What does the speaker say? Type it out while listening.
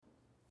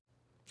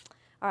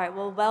All right,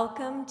 well,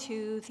 welcome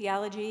to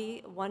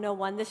Theology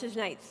 101. This is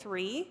night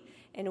 3,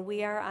 and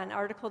we are on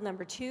article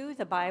number 2,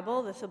 the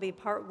Bible. This will be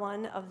part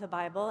 1 of the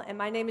Bible. And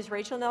my name is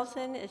Rachel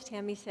Nelson, as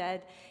Tammy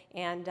said,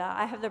 and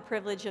I have the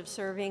privilege of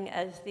serving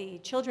as the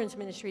Children's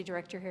Ministry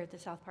Director here at the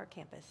South Park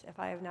campus. If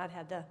I have not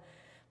had the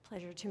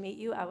pleasure to meet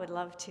you, I would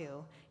love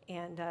to.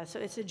 And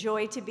so it's a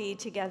joy to be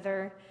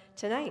together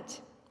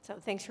tonight. So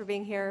thanks for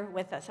being here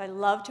with us. I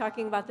love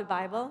talking about the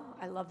Bible.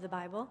 I love the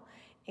Bible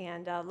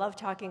and love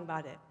talking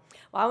about it.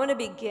 Well, I want to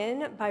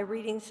begin by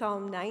reading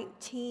Psalm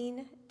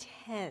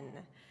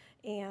 19:10,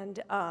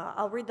 and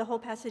I'll read the whole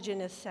passage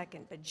in a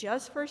second, but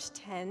just verse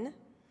 10,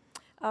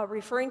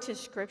 referring to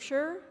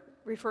Scripture,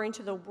 referring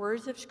to the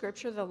words of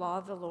Scripture, the law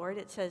of the Lord,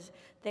 it says,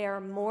 "They are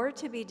more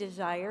to be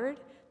desired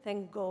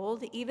than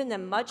gold, even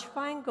than much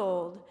fine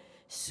gold,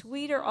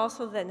 sweeter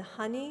also than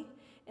honey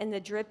and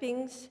the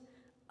drippings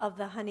of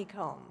the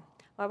honeycomb."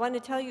 Well, I want to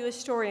tell you a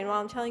story, and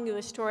while I'm telling you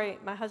a story,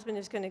 my husband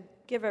is going to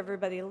give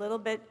everybody a little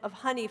bit of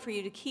honey for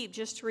you to keep,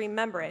 just to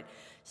remember it.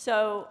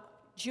 So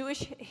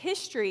Jewish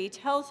history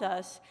tells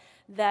us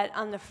that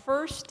on the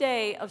first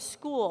day of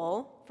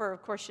school, for,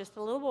 of course, just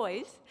the little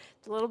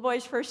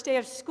boys' first day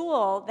of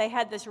school, they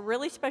had this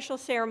really special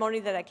ceremony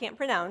that I can't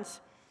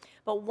pronounce,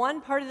 but one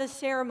part of the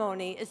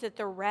ceremony is that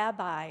the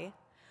rabbi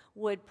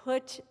would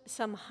put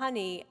some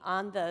honey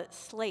on the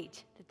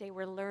slate that they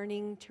were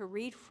learning to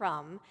read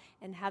from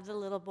and have the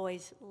little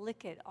boys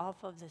lick it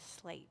off of the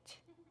slate.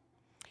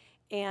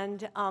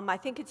 And I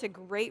think it's a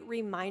great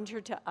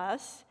reminder to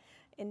us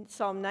in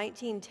Psalm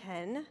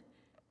 19:10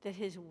 that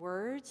his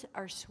words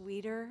are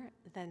sweeter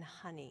than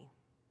honey.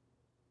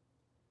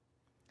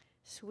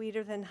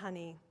 Sweeter than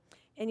honey.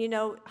 And you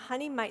know,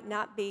 honey might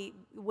not be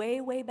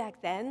way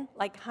back then,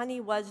 like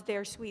honey was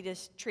their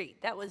sweetest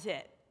treat. That was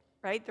it,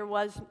 right? There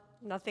was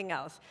nothing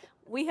else.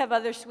 We have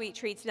other sweet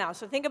treats now.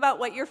 So think about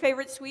what your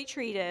favorite sweet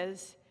treat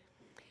is.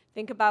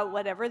 Think about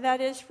whatever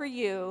that is for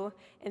you,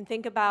 and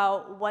think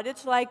about what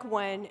it's like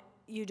when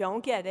you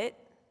don't get it,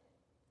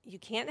 you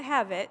can't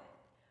have it,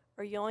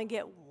 or you only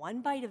get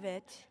one bite of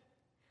it,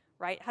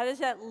 right? How does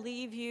that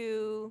leave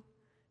you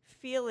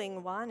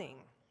feeling,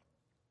 wanting?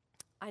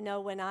 I know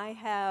when I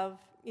have,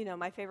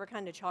 my favorite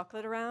kind of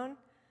chocolate around,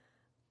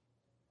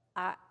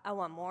 I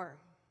want more.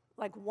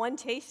 Like one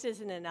taste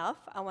isn't enough.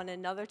 I want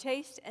another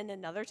taste and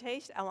another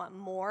taste. I want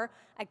more.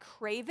 I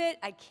crave it.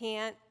 I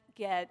can't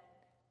get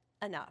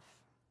enough.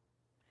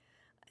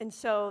 And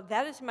so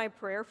that is my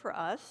prayer for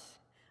us,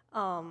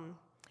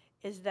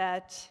 is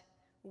that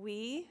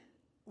we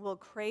will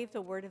crave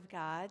the Word of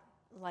God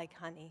like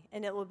honey,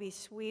 and it will be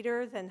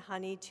sweeter than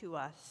honey to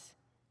us.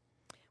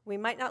 We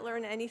might not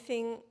learn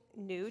anything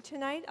new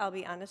tonight, I'll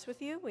be honest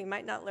with you. We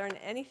might not learn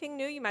anything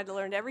new. You might have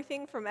learned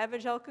everything from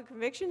Evangelical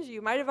Convictions.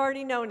 You might have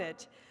already known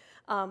it.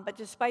 But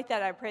despite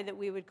that, I pray that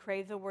we would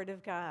crave the Word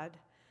of God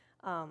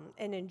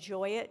and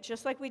enjoy it,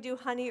 just like we do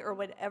honey or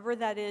whatever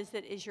that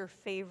is your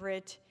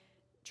favorite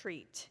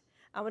treat.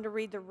 I want to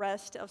read the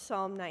rest of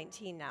Psalm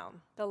 19 now.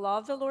 "The law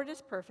of the Lord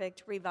is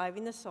perfect,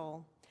 reviving the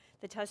soul.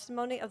 The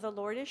testimony of the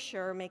Lord is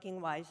sure, making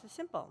wise the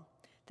simple.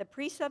 The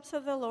precepts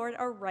of the Lord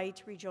are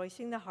right,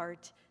 rejoicing the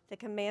heart. The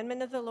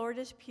commandment of the Lord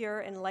is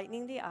pure,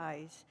 enlightening the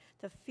eyes.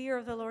 The fear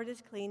of the Lord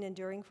is clean,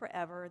 enduring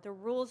forever. The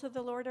rules of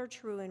the Lord are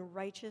true and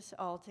righteous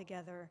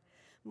altogether.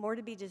 More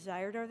to be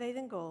desired are they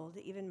than gold,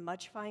 even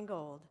much fine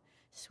gold.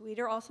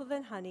 Sweeter also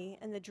than honey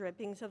and the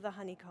drippings of the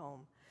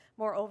honeycomb.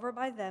 Moreover,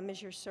 by them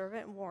is your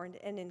servant warned,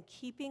 and in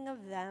keeping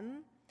of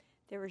them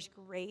there is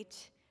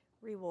great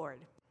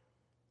reward."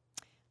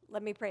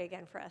 Let me pray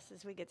again for us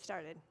as we get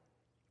started.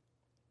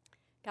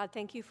 God,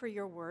 thank you for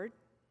your word.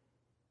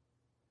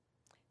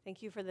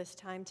 Thank you for this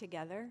time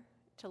together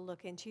to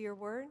look into your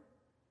word.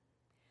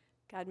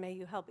 God, may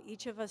you help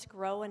each of us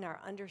grow in our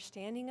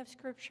understanding of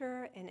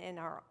Scripture and in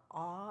our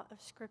awe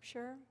of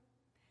Scripture,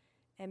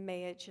 and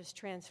may it just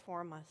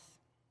transform us.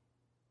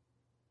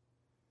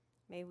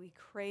 May we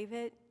crave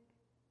it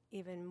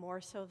even more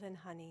so than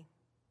honey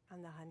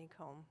on the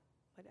honeycomb,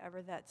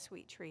 whatever that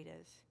sweet treat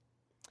is.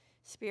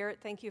 Spirit,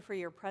 thank you for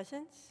your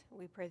presence.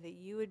 We pray that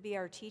you would be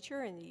our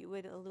teacher and you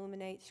would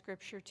illuminate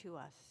Scripture to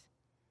us.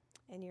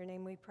 In your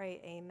name we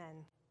pray,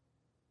 amen.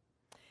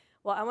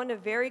 Well, I want to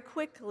very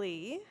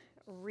quickly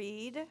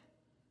read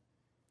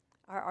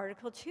our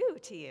Article 2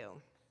 to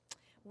you.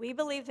 We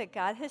believe that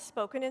God has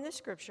spoken in the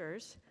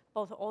Scriptures,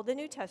 both Old and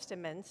New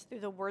Testaments, through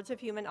the words of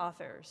human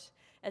authors.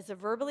 As the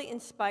verbally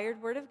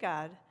inspired Word of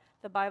God,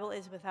 the Bible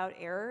is without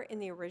error in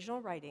the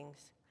original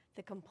writings,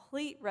 the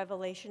complete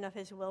revelation of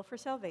His will for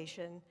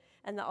salvation,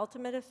 and the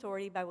ultimate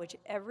authority by which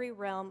every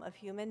realm of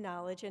human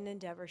knowledge and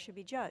endeavor should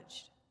be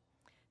judged.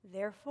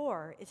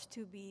 Therefore, it's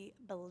to be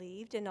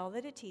believed in all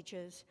that it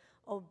teaches,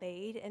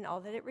 obeyed in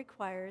all that it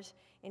requires,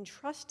 and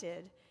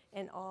trusted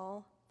in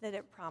all that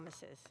it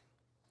promises.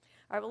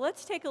 All right, well,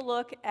 let's take a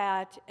look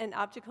at an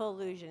optical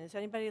illusion. Does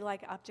anybody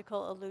like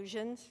optical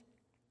illusions?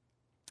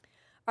 All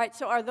right,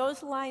 so are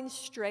those lines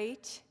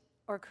straight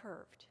or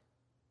curved?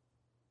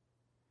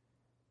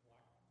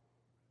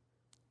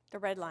 The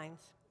red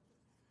lines.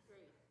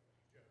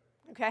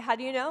 Okay, how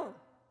do you know?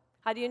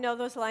 How do you know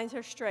those lines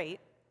are straight?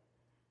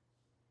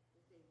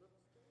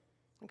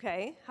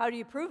 Okay, how do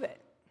you prove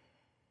it?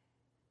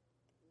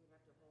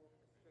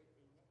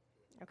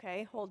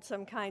 Okay, hold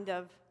some kind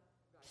of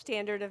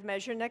standard of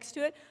measure next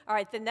to it. All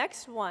right, the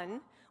next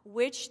one,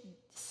 which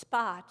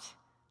spot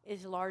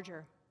is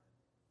larger?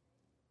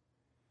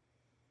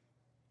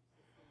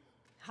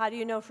 How do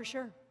you know for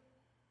sure?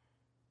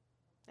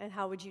 And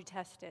how would you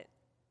test it?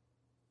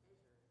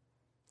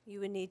 You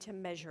would need to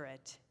measure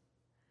it.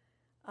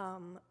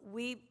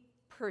 We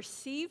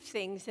perceive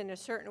things in a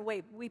certain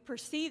way. We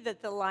perceive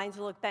that the lines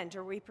look bent,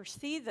 or we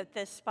perceive that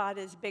this spot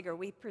is bigger.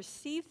 We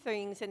perceive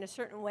things in a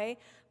certain way,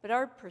 but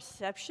our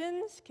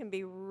perceptions can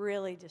be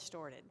really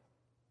distorted.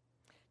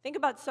 Think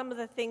about some of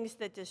the things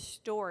that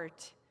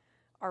distort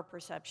our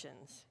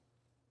perceptions.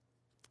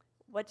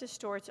 What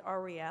distorts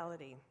our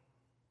reality?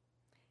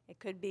 It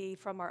could be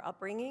from our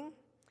upbringing.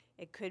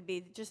 It could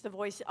be just the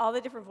voice, all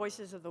the different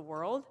voices of the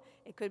world.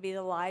 It could be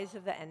the lies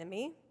of the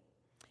enemy.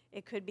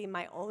 It could be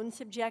my own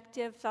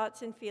subjective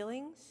thoughts and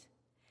feelings.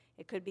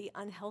 It could be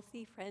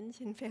unhealthy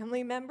friends and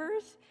family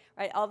members,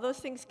 right? All those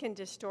things can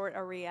distort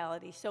our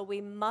reality. So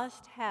we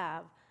must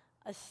have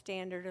a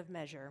standard of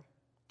measure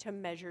to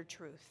measure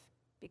truth,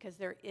 because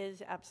there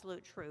is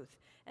absolute truth.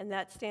 And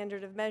that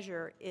standard of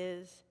measure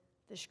is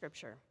the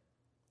Scripture,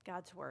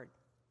 God's Word.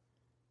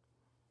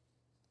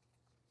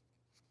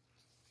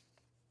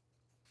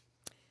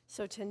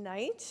 So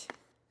tonight,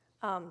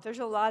 there's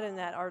a lot in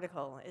that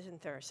article,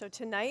 isn't there? So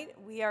tonight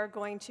we are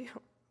going to,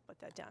 put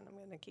that down, I'm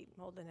going to keep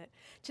holding it.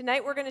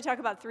 Tonight we're going to talk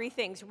about three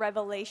things: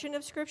 revelation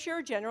of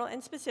Scripture, general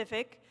and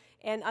specific,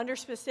 and under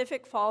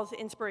specific falls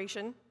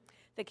inspiration,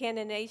 the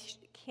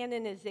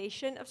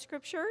canonization of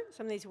Scripture.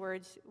 Some of these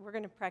words we're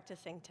going to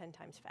practice saying 10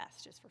 times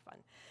fast just for fun.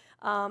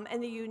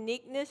 And the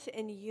uniqueness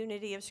and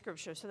unity of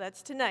Scripture. So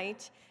that's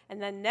tonight.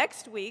 And then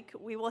next week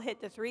we will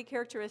hit the three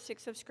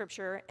characteristics of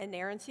Scripture: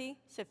 inerrancy,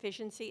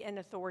 sufficiency, and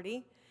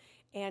authority.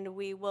 And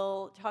we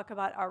will talk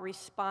about our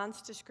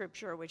response to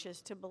Scripture, which is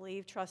to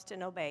believe, trust,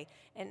 and obey.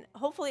 And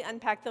hopefully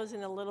unpack those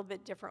in a little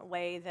bit different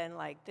way than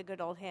like the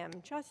good old hymn,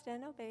 trust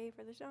and obey,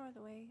 for there's no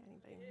other way.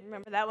 Anybody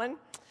remember that one?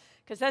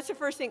 Because that's the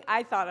first thing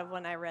I thought of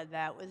when I read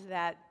that, was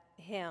that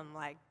hymn,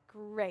 like,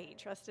 great,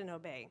 trust and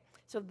obey.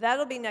 So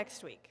that'll be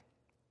next week.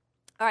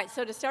 All right,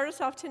 so to start us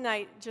off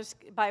tonight, just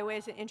by way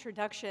as an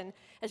introduction,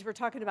 as we're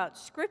talking about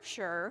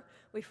Scripture,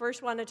 we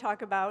first want to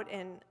talk about,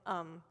 and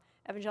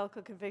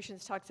Evangelical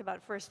Convictions talks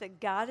about first, that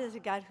God is a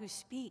God who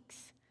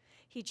speaks.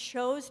 He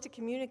chose to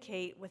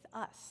communicate with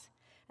us.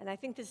 And I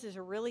think this is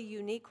a really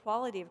unique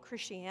quality of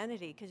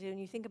Christianity, because when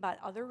you think about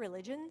other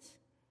religions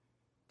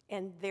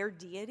and their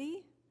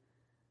deity,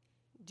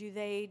 do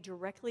they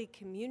directly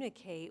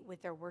communicate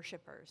with their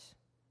worshipers?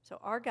 So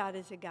our God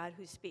is a God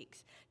who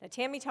speaks. Now,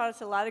 Tammy taught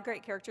us a lot of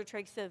great character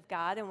traits of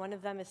God, and one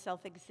of them is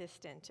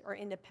self-existent or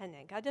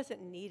independent. God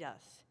doesn't need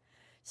us.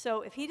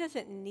 So if he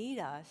doesn't need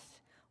us,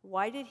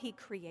 why did he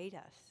create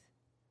us?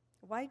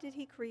 Why did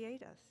he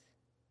create us?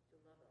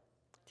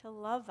 To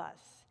love us.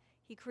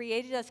 He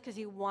created us because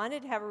he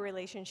wanted to have a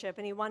relationship,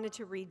 and he wanted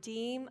to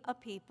redeem a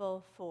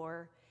people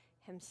for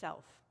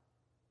himself.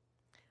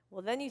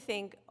 Well, then you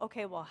think,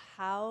 okay, well,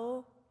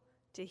 how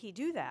did he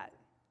do that?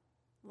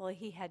 Well,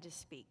 he had to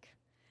speak.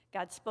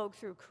 God spoke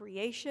through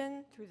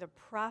creation, through the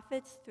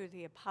prophets, through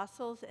the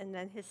apostles, and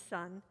then his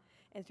Son,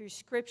 and through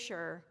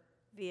Scripture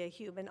via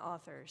human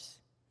authors.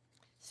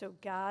 So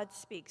God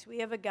speaks. We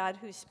have a God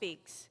who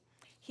speaks.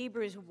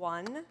 Hebrews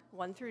 1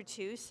 through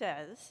 2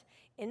 says,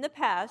 in the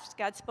past,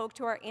 God spoke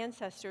to our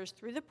ancestors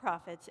through the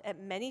prophets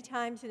at many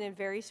times and in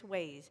various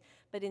ways,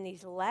 but in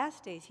these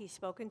last days he's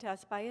spoken to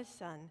us by his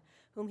Son,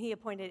 whom he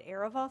appointed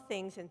heir of all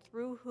things, and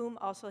through whom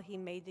also he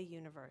made the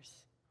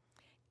universe.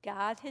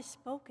 God has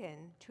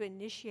spoken to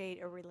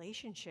initiate a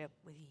relationship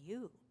with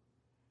you.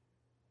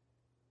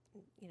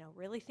 You know,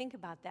 really think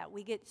about that.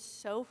 We get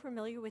so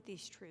familiar with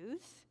these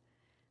truths,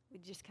 we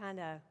just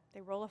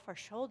they roll off our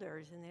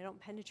shoulders and they don't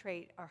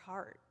penetrate our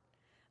heart.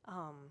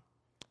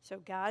 So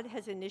God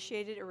has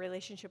initiated a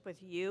relationship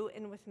with you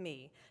and with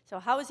me. So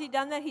how has he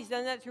done that? He's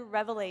done that through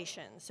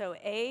revelation. So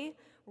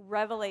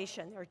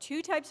revelation. There are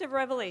two types of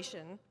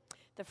revelation.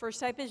 The first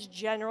type is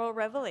general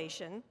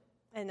revelation,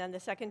 and then the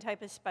second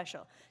type is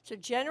special. So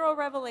general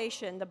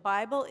revelation, the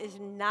Bible is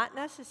not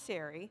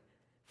necessary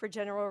for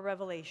general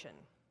revelation.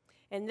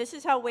 And this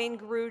is how Wayne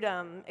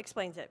Grudem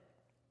explains it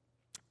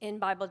in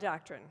Bible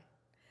Doctrine.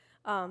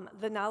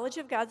 The knowledge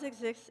of God's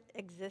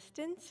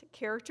existence,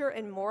 character,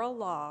 and moral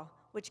law,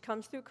 which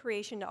comes through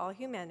creation to all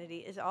humanity,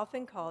 is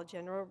often called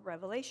general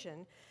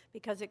revelation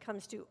because it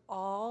comes to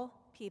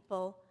all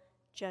people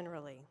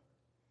generally.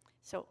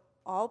 So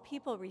all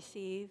people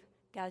receive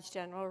God's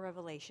general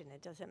revelation.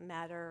 It doesn't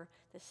matter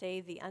the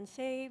saved, the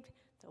unsaved,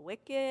 the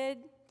wicked,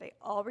 they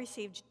all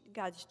receive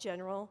God's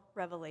general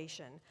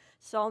revelation.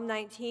 Psalm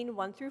 19,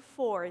 1 through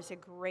 4 is a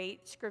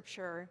great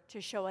scripture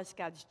to show us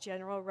God's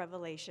general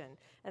revelation.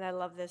 And I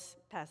love this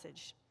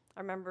passage.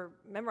 I remember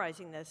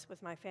memorizing this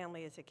with my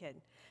family as a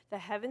kid. The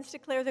heavens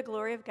declare the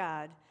glory of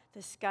God.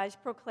 The skies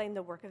proclaim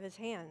the work of his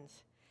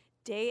hands.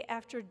 Day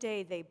after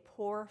day they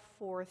pour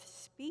forth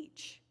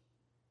speech.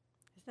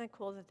 Isn't that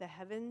cool that the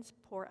heavens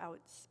pour out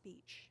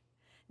speech?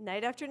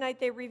 Night after night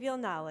they reveal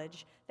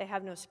knowledge. They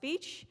have no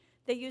speech.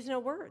 They use no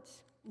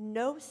words.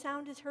 No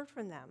sound is heard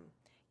from them.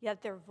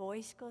 Yet their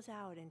voice goes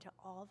out into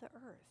all the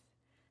earth,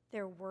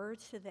 their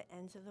words to the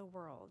ends of the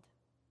world.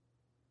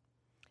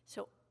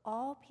 So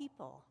all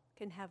people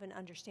can have an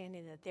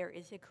understanding that there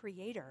is a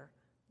creator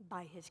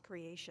by his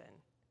creation.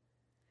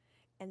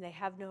 And they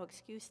have no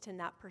excuse to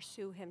not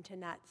pursue him, to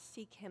not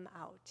seek him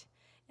out.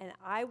 And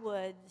I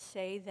would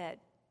say that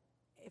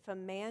if a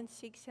man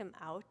seeks him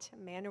out, a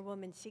man or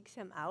woman seeks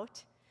him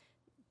out,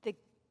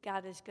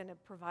 God is going to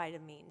provide a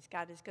means.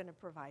 God is going to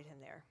provide him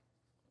there.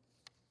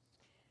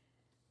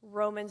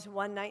 Romans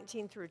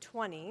 1:19 through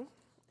 20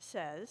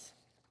 says,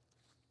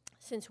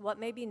 since what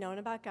may be known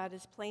about God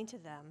is plain to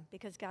them,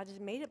 because God has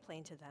made it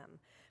plain to them.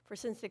 For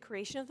since the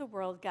creation of the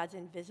world, God's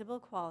invisible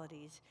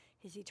qualities,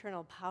 his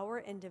eternal power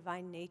and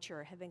divine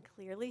nature have been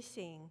clearly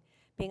seen,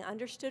 being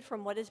understood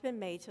from what has been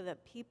made, so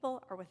that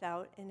people are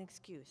without an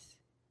excuse.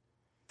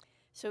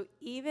 So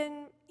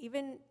even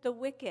the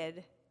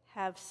wicked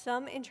have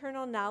some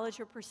internal knowledge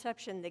or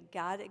perception that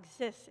God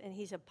exists and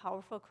he's a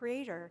powerful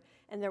creator,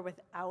 and they're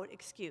without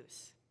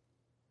excuse.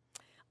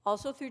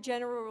 Also, through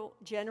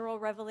general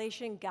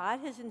revelation,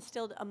 God has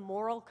instilled a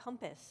moral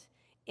compass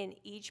in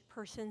each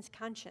person's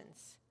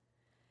conscience.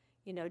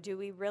 You know, do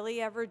we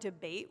really ever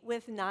debate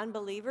with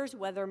non-believers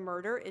whether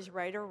murder is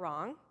right or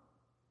wrong?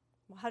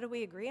 Well, how do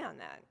we agree on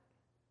that?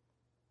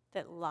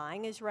 That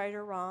lying is right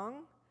or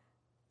wrong?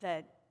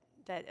 That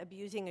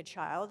abusing a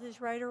child is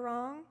right or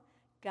wrong?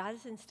 God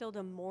has instilled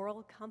a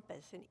moral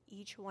compass in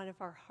each one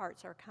of our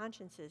hearts, our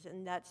consciences,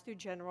 and that's through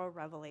general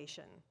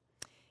revelation.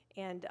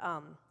 And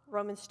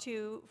Romans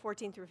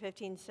 2:14 through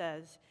 15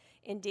 says,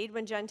 indeed,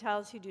 when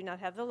Gentiles who do not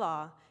have the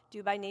law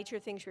do by nature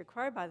things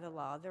required by the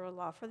law, they're a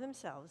law for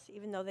themselves,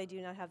 even though they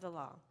do not have the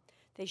law.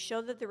 They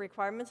show that the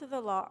requirements of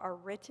the law are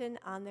written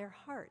on their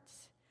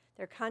hearts,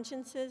 their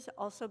consciences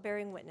also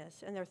bearing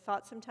witness, and their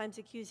thoughts sometimes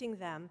accusing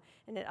them,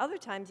 and at other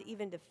times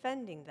even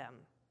defending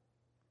them.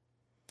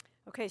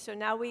 Okay, so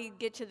now we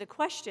get to the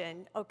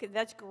question. Okay,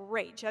 that's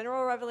great.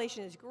 General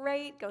revelation is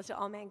great, goes to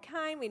all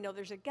mankind. We know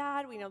there's a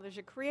God, we know there's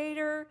a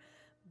creator,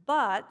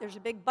 but there's a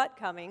big but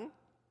coming.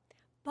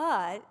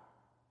 But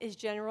is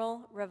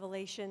general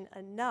revelation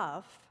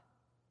enough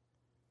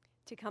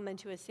to come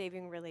into a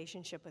saving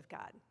relationship with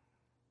God?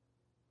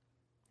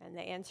 And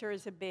the answer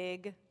is a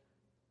big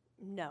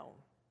no.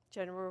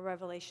 General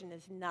revelation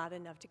is not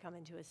enough to come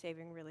into a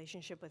saving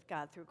relationship with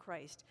God through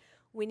Christ.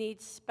 We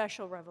need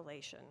special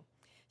revelation.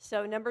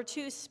 So number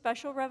 2,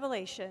 special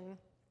revelation.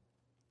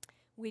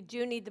 We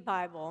do need the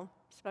Bible.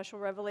 Special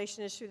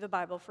revelation is through the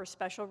Bible for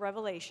special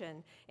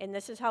revelation, and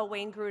this is how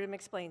Wayne Grudem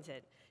explains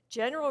it.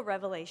 General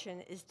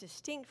revelation is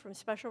distinct from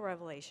special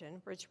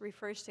revelation, which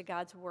refers to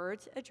God's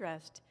words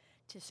addressed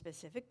to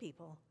specific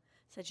people,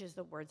 such as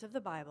the words of the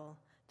Bible,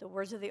 the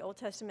words of the Old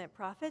Testament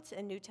prophets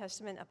and New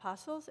Testament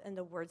apostles, and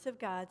the words of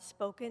God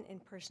spoken in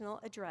personal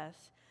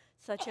address,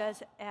 such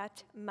as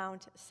at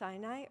Mount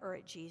Sinai or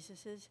at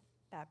Jesus'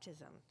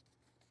 baptism.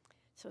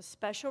 So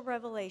special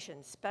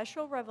revelation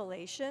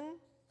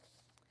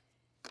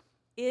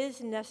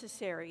is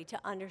necessary to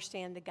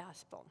understand the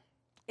gospel.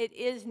 It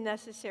is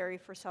necessary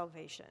for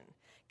salvation.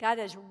 God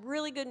has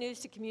really good news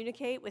to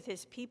communicate with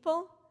his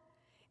people,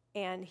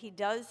 and he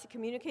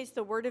communicates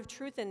the word of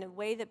truth in a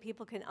way that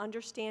people can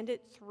understand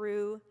it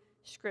through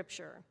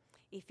Scripture.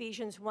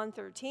 Ephesians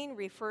 1:13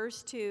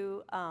 refers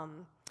to,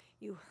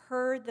 you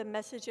heard the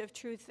message of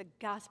truth, the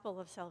gospel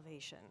of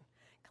salvation.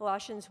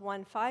 Colossians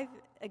 1:5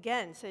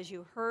 again says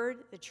you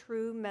heard the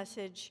true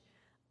message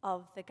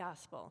of the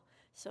gospel.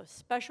 So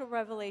special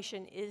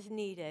revelation is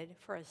needed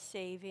for a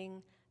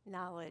saving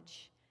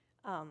knowledge,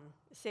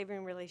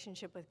 saving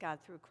relationship with God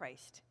through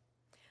Christ.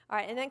 All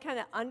right, and then kind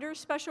of under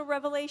special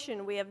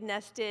revelation, we have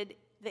nested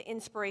the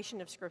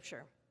inspiration of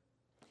Scripture.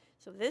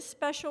 So this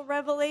special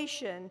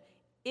revelation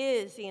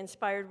is the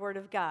inspired word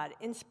of God,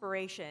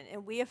 inspiration.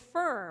 And we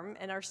affirm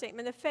in our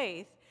statement of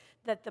faith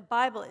that the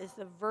Bible is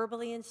the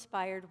verbally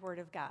inspired word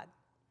of God.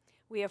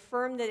 We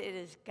affirm that it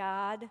is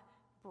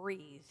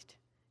God-breathed.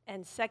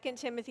 And 2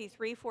 Timothy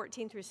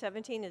 3:14 through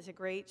 17 is a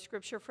great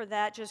scripture for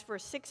that. Just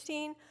verse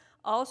 16,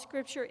 all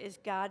Scripture is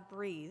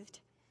God-breathed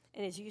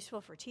and is useful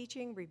for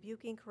teaching,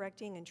 rebuking,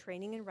 correcting, and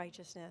training in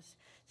righteousness,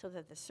 so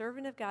that the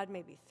servant of God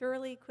may be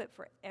thoroughly equipped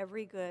for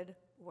every good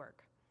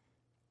work.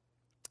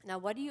 Now,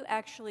 what are you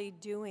actually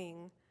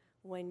doing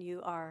when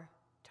you are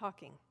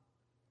talking?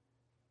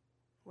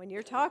 When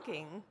you're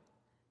talking,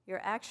 you're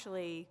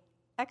actually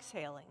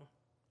exhaling,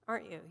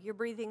 aren't you? You're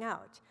breathing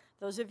out.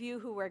 Those of you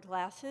who wear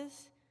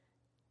glasses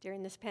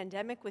during this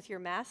pandemic with your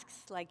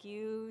masks, like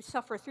you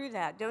suffer through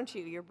that, don't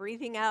you? You're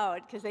breathing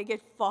out because they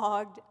get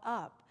fogged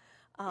up.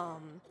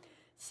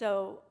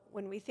 So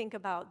when we think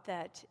about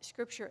that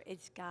scripture,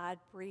 it's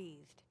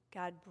God-breathed.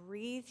 God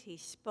breathed, he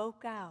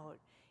spoke out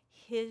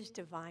his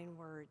divine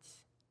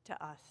words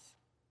to us.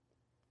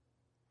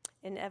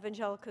 In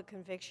Evangelical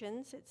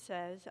Convictions, it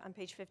says on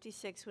page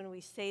 56, when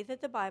we say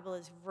that the Bible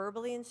is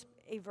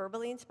a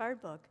verbally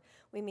inspired book,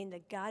 we mean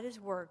that God has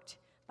worked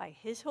by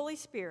his Holy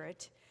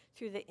Spirit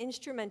through the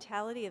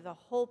instrumentality of the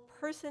whole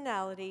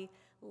personality,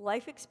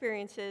 life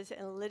experiences,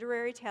 and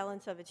literary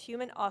talents of its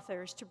human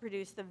authors to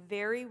produce the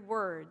very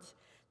words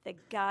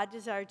that God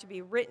desired to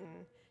be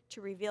written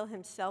to reveal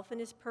himself and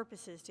his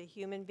purposes to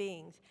human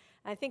beings.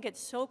 And I think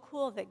it's so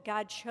cool that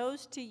God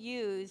chose to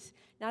use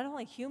not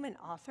only human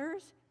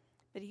authors,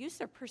 but he used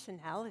their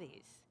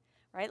personalities,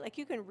 right? Like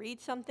you can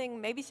read something,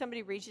 maybe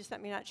somebody reads you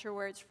something, you're not sure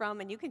where it's from,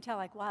 and you can tell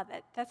like, wow,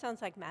 that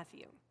sounds like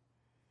Matthew,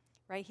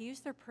 right? He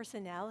used their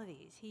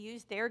personalities. He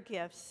used their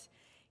gifts.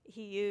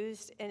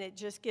 And it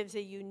just gives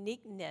a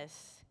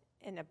uniqueness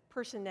and a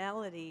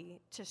personality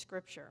to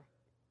Scripture.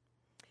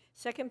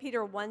 2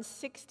 Peter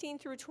 1:16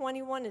 through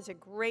 21 is a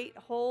great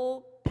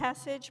whole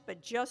passage,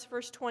 but just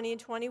verse 20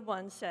 and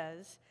 21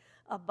 says,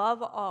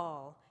 above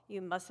all,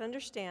 you must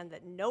understand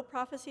that no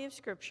prophecy of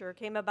Scripture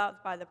came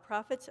about by the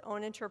prophet's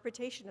own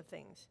interpretation of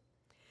things.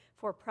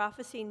 For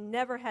prophecy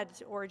never had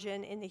its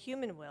origin in the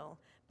human will,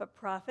 but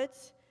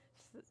prophets,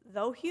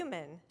 though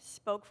human,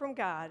 spoke from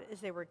God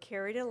as they were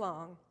carried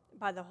along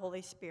by the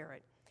Holy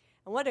Spirit.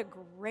 And what a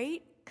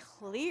great,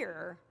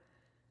 clear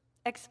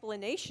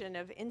explanation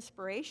of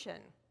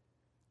inspiration.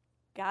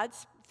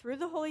 Through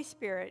the Holy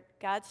Spirit,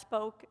 God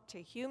spoke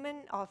to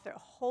human author,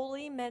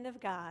 holy men of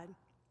God,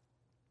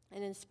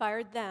 and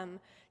inspired them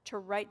to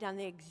write down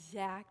the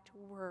exact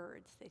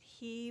words that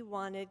he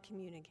wanted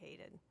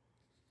communicated.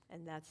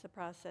 And that's the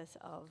process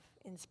of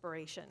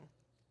inspiration.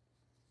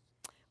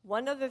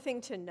 One other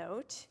thing to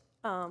note,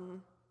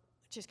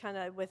 which is kind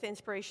of with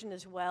inspiration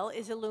as well,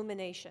 is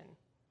illumination.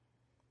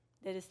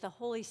 That it's the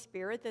Holy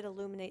Spirit that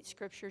illuminates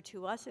Scripture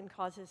to us and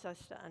causes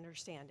us to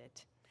understand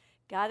it.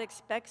 God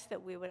expects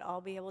that we would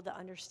all be able to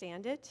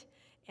understand it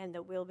and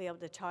that we'll be able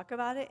to talk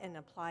about it and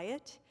apply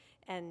it.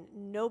 And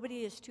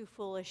nobody is too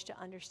foolish to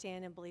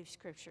understand and believe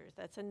Scriptures.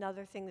 That's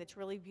another thing that's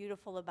really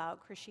beautiful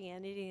about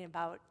Christianity and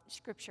about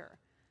Scripture.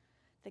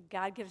 That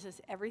God gives us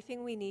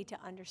everything we need to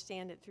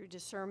understand it through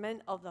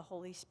discernment of the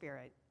Holy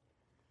Spirit.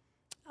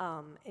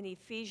 In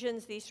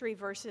Ephesians, these 3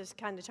 verses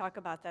kind of talk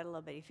about that a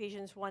little bit.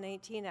 Ephesians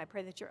 1:18, I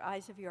pray that your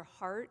eyes of your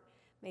heart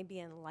may be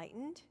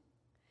enlightened.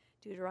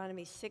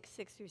 Deuteronomy 6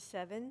 through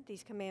 7,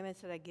 these commandments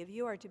that I give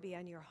you are to be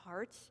on your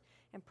hearts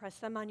and press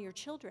them on your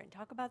children.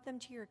 Talk about them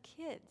to your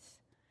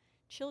kids.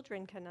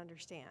 Children can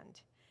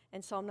understand.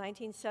 And Psalm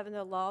 19:7,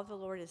 the law of the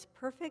Lord is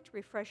perfect,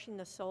 refreshing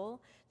the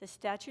soul. The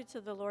statutes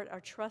of the Lord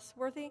are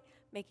trustworthy,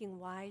 making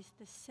wise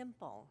the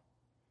simple.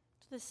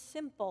 So the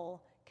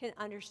simple can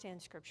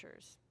understand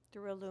Scriptures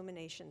through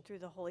illumination, through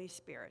the Holy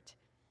Spirit.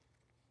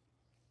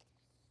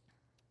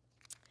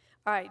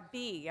 All right,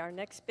 B, our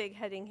next big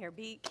heading here,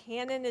 B,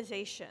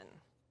 canonization.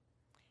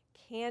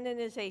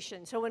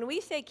 Canonization. So when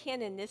we say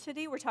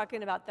canonicity, we're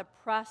talking about the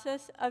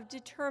process of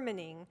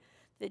determining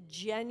the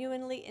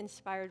genuinely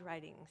inspired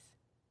writings.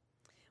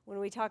 When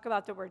we talk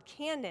about the word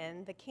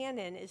canon, the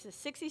canon is the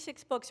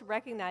 66 books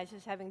recognized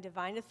as having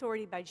divine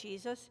authority by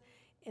Jesus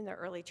in the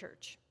early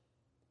church.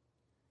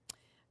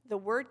 The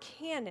word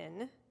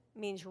canon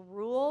means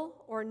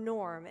rule or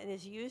norm and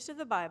is used of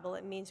the Bible.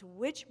 It means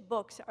which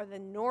books are the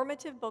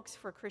normative books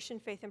for Christian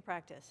faith and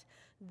practice.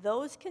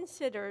 Those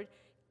considered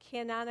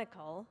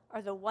canonical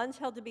are the ones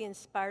held to be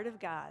inspired of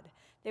God.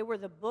 They were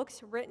the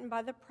books written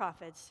by the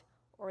prophets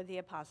or the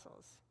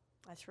apostles.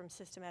 That's from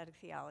Systematic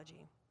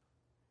Theology.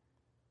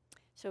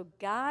 So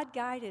God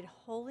guided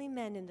holy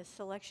men in the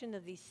selection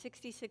of these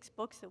 66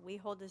 books that we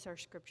hold as our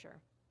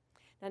Scripture.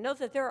 Now note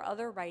that there are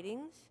other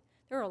writings.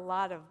 There were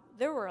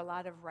a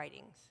lot of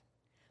writings.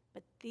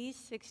 But these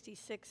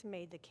 66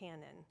 made the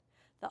canon.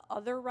 The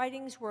other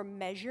writings were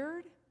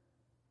measured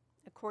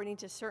according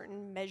to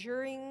certain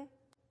measuring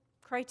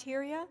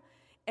criteria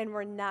and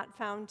were not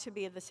found to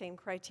be of the same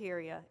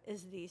criteria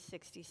as these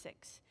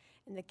 66.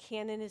 And the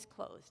canon is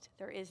closed.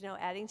 There is no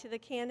adding to the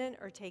canon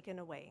or taken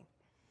away.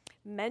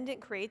 Men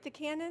didn't create the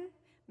canon.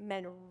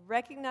 Men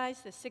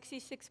recognized the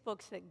 66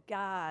 books that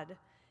God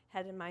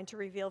had in mind to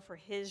reveal for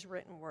his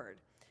written word.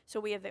 So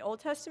we have the Old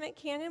Testament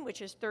canon,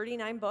 which is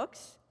 39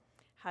 books.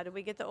 How do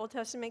we get the Old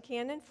Testament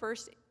canon?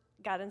 First,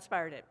 God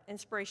inspired it.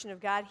 Inspiration of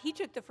God. He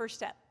took the first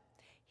step.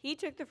 He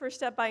took the first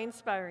step by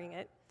inspiring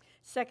it.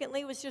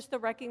 Secondly, was just the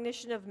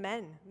recognition of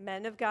men.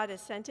 Men of God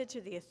assented to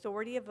the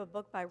authority of a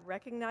book by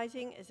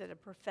recognizing is it a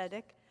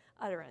prophetic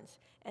utterance.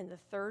 And the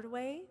third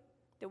way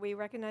that we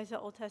recognize the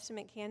Old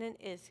Testament canon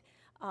is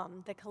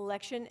the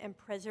collection and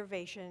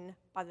preservation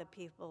by the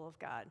people of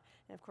God.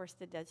 And of course,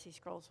 the Dead Sea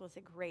Scrolls was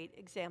a great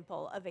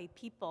example of a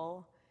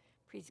people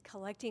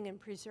collecting and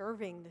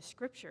preserving the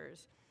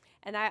Scriptures.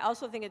 And I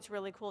also think it's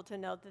really cool to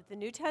note that the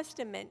New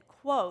Testament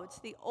quotes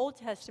the Old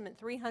Testament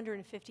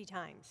 350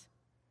 times.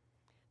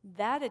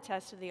 That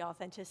attests to the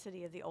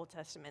authenticity of the Old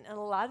Testament. And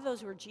a lot of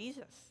those were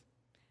Jesus.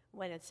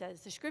 When it says,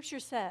 the Scripture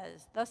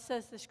says, thus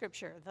says the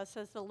Scripture, thus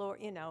says the Lord,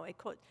 it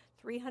quotes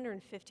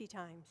 350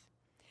 times.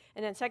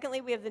 And then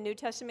secondly, we have the New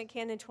Testament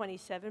canon,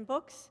 27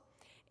 books.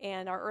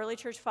 And our early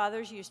church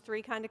fathers used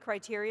 3 kind of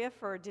criteria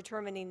for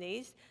determining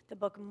these. The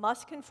book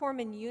must conform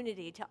in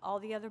unity to all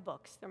the other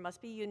books. There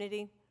must be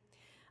unity.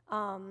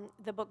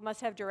 The book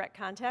must have direct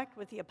contact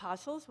with the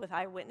apostles, with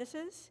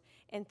eyewitnesses.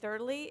 And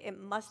thirdly, it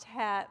must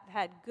have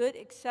had good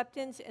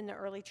acceptance in the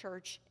early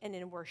church and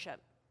in worship,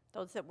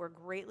 those that were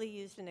greatly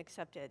used and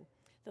accepted.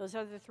 Those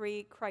are the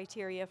three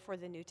criteria for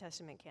the New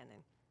Testament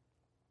canon.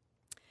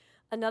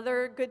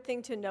 Another good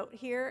thing to note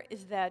here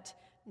is that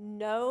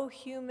no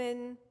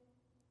human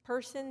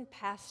person,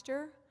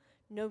 pastor,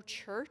 no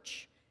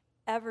church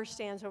ever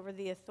stands over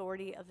the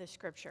authority of the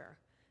Scripture.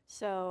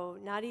 So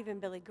not even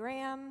Billy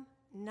Graham,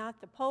 not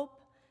the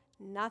Pope,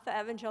 not the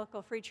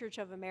Evangelical Free Church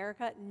of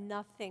America,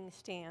 nothing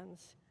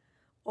stands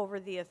over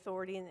the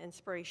authority and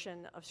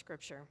inspiration of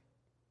Scripture.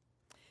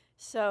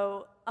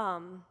 So,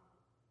 one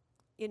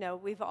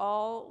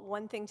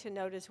thing to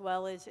note as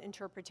well is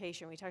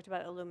interpretation. We talked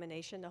about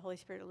illumination. The Holy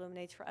Spirit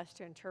illuminates for us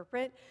to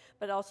interpret,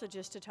 but also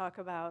just to talk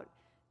about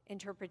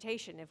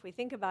interpretation. If we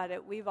think about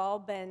it, we've all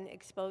been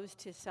exposed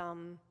to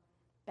some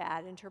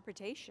bad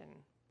interpretation,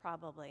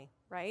 probably,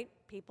 right?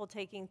 People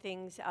taking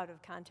things out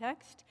of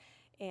context.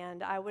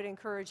 And I would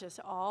encourage us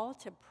all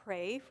to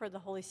pray for the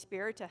Holy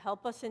Spirit to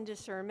help us in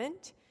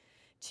discernment,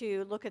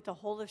 to look at the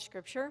whole of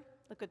Scripture,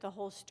 look at the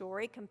whole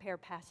story, compare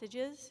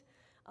passages,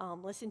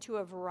 listen to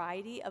a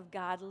variety of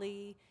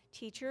godly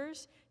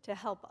teachers to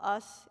help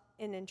us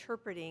in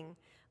interpreting,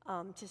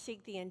 to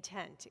seek the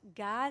intent.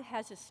 God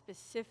has a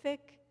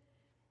specific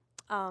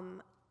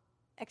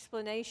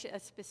explanation, a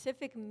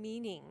specific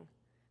meaning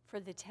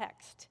for the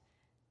text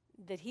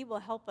that he will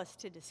help us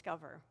to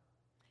discover.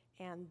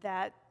 And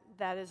that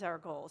is our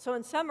goal. So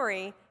in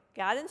summary,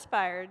 God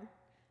inspired,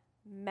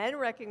 men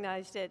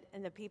recognized it,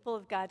 and the people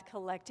of God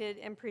collected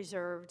and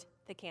preserved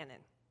the canon.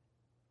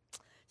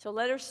 So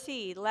letter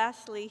C,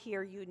 lastly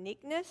here,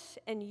 uniqueness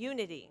and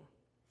unity.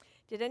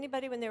 Did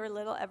anybody when they were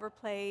little ever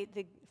play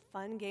the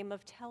fun game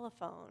of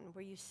telephone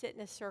where you sit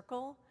in a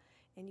circle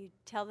and you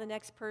tell the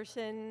next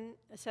person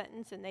a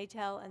sentence and they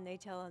tell and they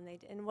tell and they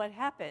tell, and what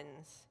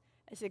happens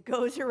as it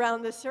goes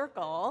around the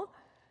circle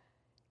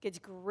gets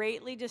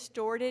greatly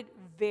distorted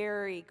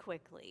very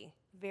quickly,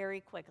 very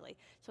quickly.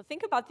 So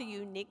think about the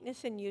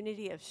uniqueness and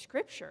unity of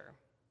Scripture.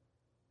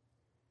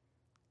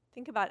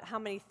 Think about how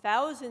many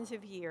thousands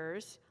of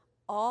years,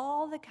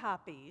 all the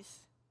copies,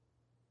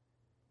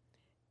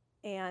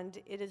 and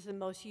it is the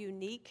most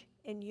unique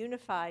and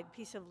unified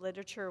piece of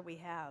literature we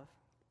have.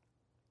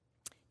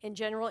 In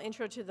General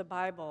Intro to the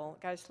Bible,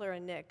 Geisler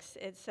and Nix,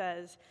 it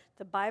says,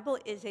 the Bible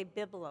is a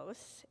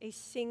biblos, a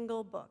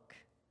single book.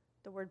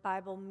 The word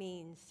Bible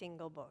means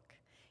single book.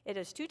 It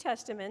has two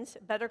testaments,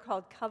 better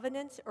called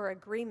covenants or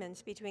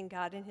agreements between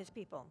God and his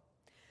people.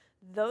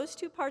 Those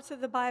two parts of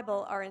the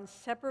Bible are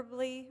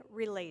inseparably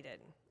related.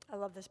 I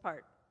love this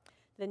part.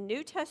 The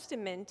New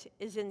Testament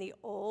is in the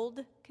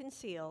Old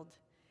concealed,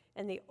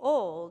 and the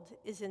Old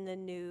is in the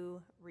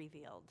New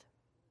revealed.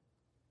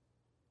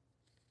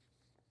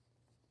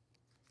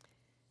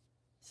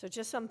 So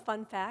just some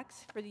fun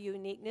facts for the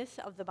uniqueness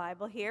of the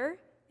Bible here.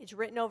 It's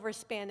written over a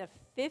span of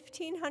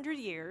 1,500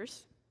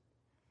 years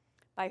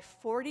by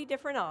 40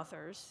 different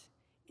authors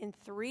in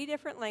 3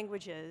 different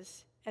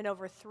languages and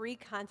over 3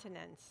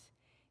 continents,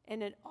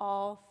 and it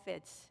all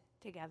fits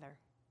together.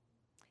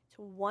 It's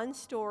one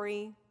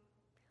story,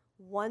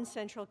 one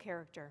central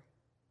character.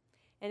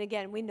 And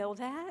again, we know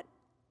that,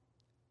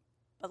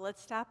 but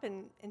let's stop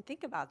and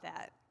think about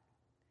that.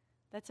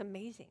 That's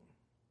amazing.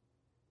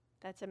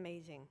 That's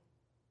amazing.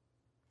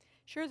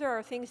 Sure, there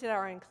are things that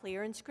are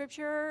unclear in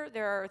Scripture.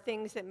 There are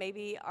things that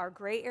maybe are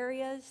gray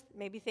areas,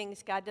 maybe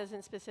things God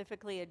doesn't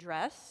specifically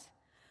address.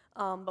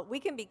 But we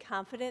can be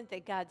confident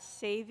that God's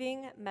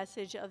saving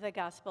message of the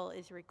gospel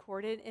is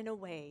recorded in a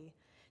way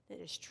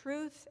that is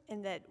truth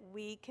and that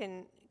we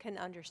can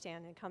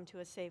understand and come to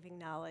a saving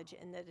knowledge,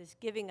 and that is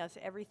giving us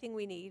everything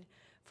we need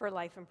for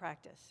life and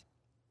practice.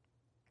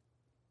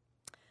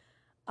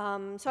 So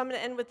I'm going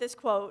to end with this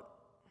quote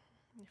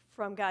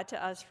from God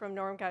to Us, from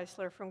Norm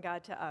Geisler, from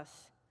God to Us.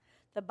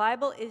 The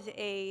Bible is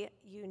a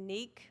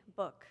unique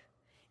book.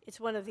 It's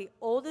one of the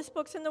oldest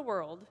books in the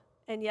world,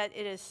 and yet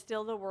it is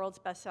still the world's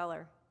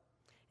bestseller.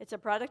 It's a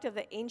product of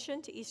the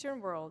ancient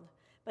Eastern world,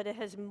 but it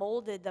has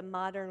molded the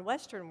modern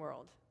Western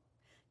world.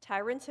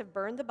 Tyrants have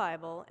burned the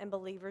Bible, and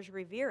believers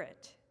revere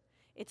it.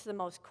 It's the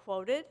most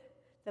quoted,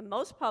 the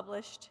most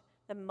published,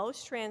 the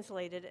most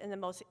translated, and the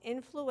most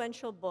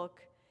influential book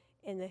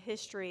in the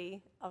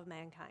history of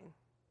mankind.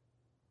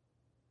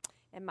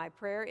 And my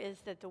prayer is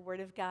that the Word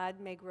of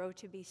God may grow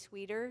to be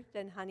sweeter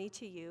than honey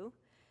to you.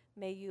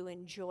 May you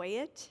enjoy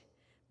it.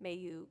 May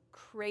you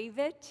crave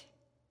it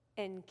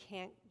and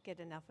can't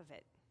get enough of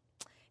it.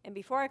 And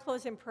before I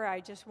close in prayer, I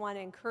just want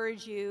to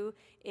encourage you,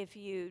 if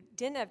you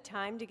didn't have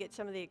time to get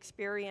some of the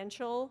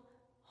experiential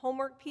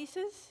homework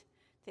pieces,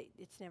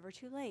 it's never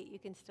too late. You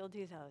can still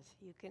do those.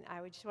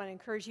 I would just want to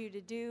encourage you to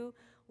do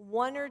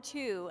 1 or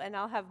 2, and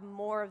I'll have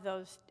more of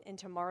those in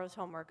tomorrow's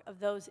homework, of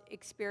those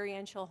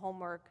experiential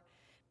homework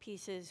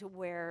pieces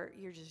where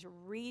you're just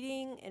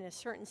reading in a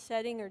certain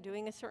setting or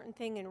doing a certain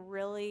thing and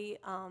really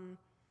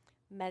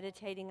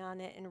meditating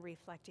on it and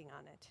reflecting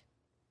on it.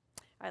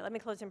 All right, let me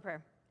close in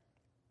prayer.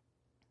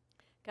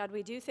 God,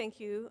 we do thank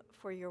you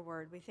for your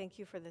word. We thank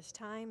you for this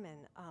time,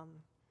 and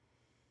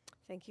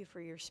thank you for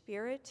your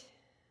Spirit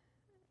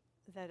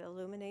that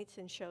illuminates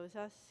and shows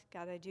us.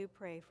 God, I do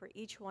pray for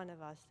each one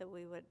of us that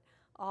we would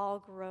all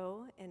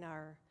grow in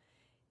our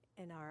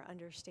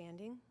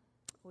understanding.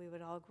 We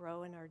would all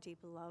grow in our deep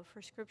love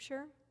for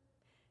Scripture.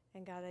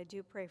 And God, I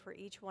do pray for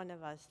each one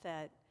of us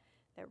that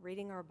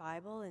reading our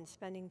Bible and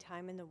spending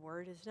time in the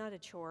Word is not a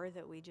chore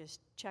that we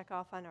just check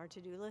off on our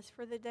to-do list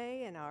for the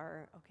day and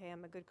our, okay,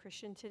 I'm a good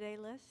Christian today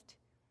list.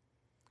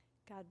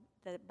 God,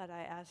 but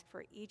I ask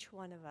for each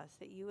one of us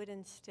that you would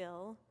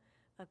instill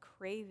a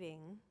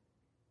craving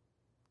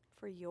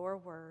for your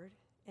Word,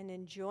 an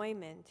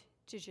enjoyment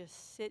to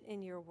just sit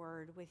in your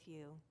Word with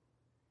you,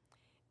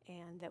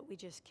 and that we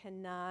just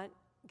cannot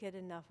get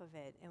enough of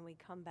it, and we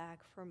come back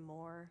for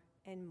more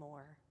and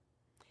more.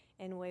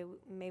 And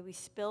may we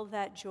spill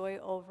that joy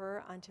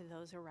over onto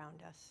those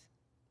around us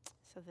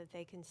so that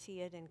they can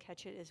see it and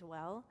catch it as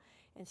well,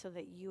 and so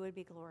that you would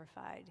be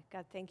glorified.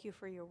 God, thank you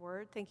for your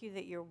word. Thank you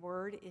that your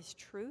word is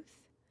truth.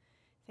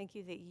 Thank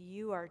you that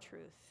you are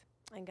truth.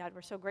 And God,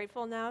 we're so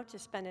grateful now to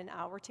spend an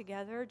hour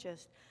together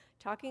just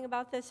talking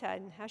about this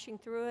and hashing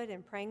through it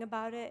and praying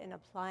about it and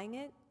applying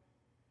it.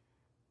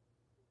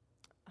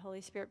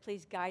 Holy Spirit,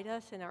 please guide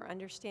us in our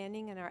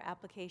understanding and our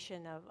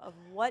application of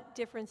what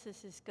difference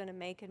this is going to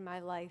make in my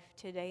life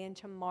today and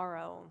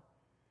tomorrow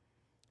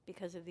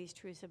because of these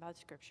truths about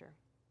Scripture.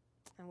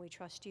 And we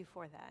trust you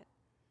for that.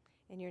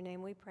 In your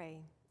name we pray.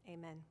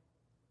 Amen.